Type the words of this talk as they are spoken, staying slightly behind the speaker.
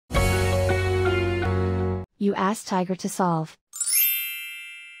You ask Tiger to solve.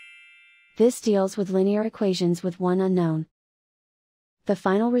 This deals with linear equations with one unknown. The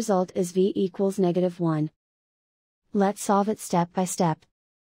final result is v equals -1. Let's solve it step by step.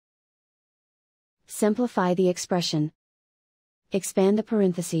 Simplify the expression. Expand the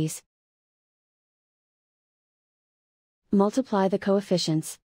parentheses. Multiply the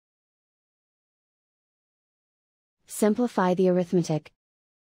coefficients. Simplify the arithmetic.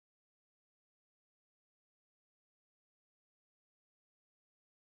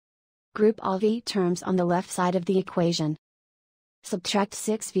 Group all v terms on the left side of the equation. Subtract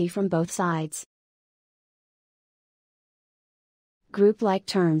 6v from both sides. Group like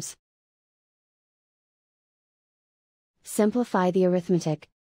terms. Simplify the arithmetic.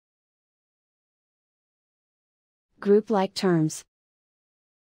 Group like terms.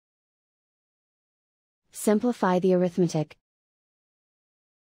 Simplify the arithmetic.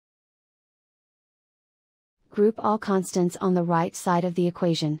 Group all constants on the right side of the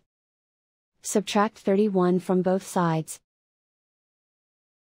equation. Subtract 31 from both sides.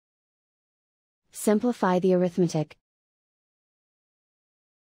 Simplify the arithmetic.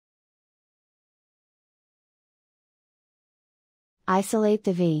 Isolate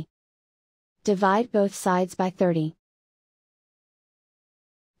the v. Divide both sides by 30.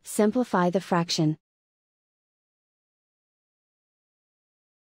 Simplify the fraction.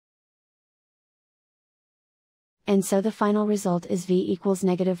 And so the final result is v equals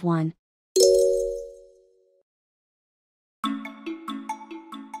 -1.